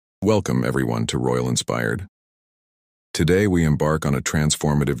Welcome everyone to Royal Inspired. Today we embark on a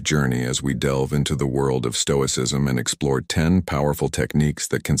transformative journey as we delve into the world of Stoicism and explore 10 powerful techniques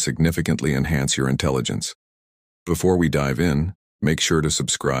that can significantly enhance your intelligence. Before we dive in, make sure to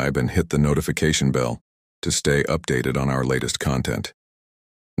subscribe and hit the notification bell to stay updated on our latest content.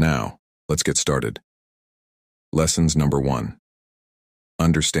 Now, let's get started. Lessons number 1.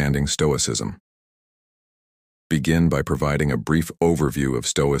 Understanding Stoicism. Begin by providing a brief overview of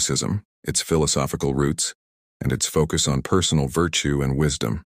Stoicism, its philosophical roots, and its focus on personal virtue and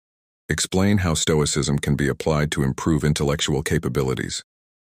wisdom. Explain how Stoicism can be applied to improve intellectual capabilities.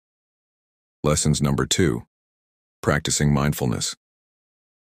 Lessons number 2. Practicing mindfulness.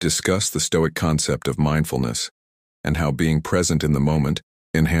 Discuss the Stoic concept of mindfulness and how being present in the moment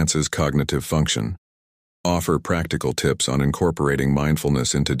enhances cognitive function. Offer practical tips on incorporating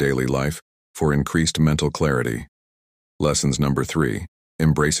mindfulness into daily life for increased mental clarity. Lessons number 3.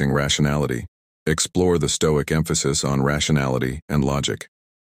 Embracing rationality. Explore the Stoic emphasis on rationality and logic.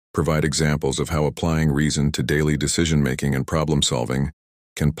 Provide examples of how applying reason to daily decision-making and problem-solving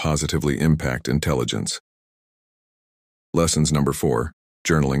can positively impact intelligence. Lessons number 4.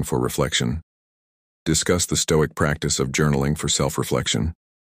 Journaling for reflection. Discuss the Stoic practice of journaling for self-reflection.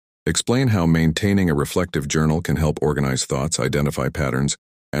 Explain how maintaining a reflective journal can help organize thoughts, identify patterns,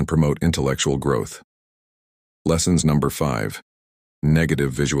 and promote intellectual growth. Lessons number 5.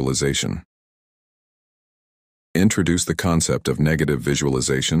 Negative visualization. Introduce the concept of negative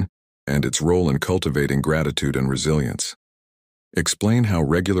visualization and its role in cultivating gratitude and resilience. Explain how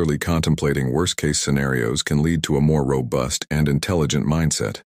regularly contemplating worst-case scenarios can lead to a more robust and intelligent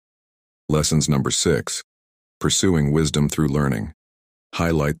mindset. Lessons number 6. Pursuing wisdom through learning.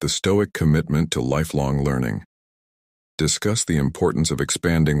 Highlight the Stoic commitment to lifelong learning. Discuss the importance of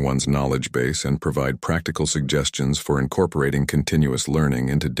expanding one's knowledge base and provide practical suggestions for incorporating continuous learning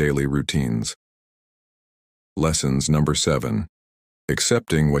into daily routines. Lessons number 7.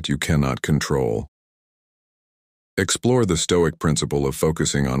 Accepting what you cannot control. Explore the Stoic principle of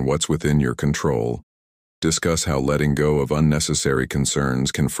focusing on what's within your control. Discuss how letting go of unnecessary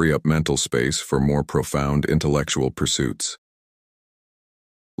concerns can free up mental space for more profound intellectual pursuits.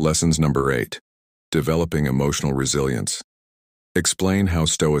 Lessons number 8. Developing emotional resilience. Explain how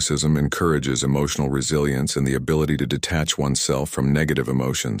Stoicism encourages emotional resilience and the ability to detach oneself from negative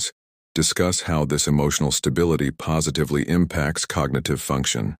emotions. Discuss how this emotional stability positively impacts cognitive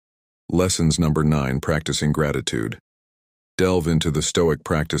function. Lessons number 9. Practicing gratitude. Delve into the Stoic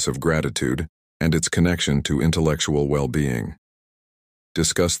practice of gratitude and its connection to intellectual well-being.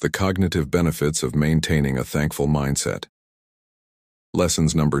 Discuss the cognitive benefits of maintaining a thankful mindset.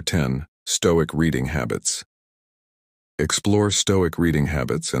 Lessons number 10. Stoic reading habits. Explore Stoic reading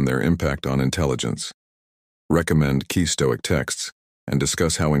habits and their impact on intelligence. Recommend key Stoic texts and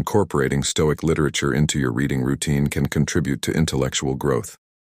discuss how incorporating Stoic literature into your reading routine can contribute to intellectual growth.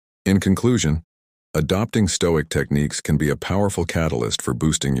 In conclusion, adopting Stoic techniques can be a powerful catalyst for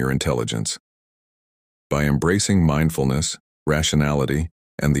boosting your intelligence. By embracing mindfulness, rationality,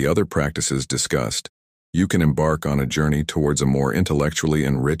 and the other practices discussed, you can embark on a journey towards a more intellectually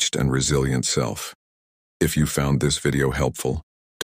enriched and resilient self. If you found this video helpful,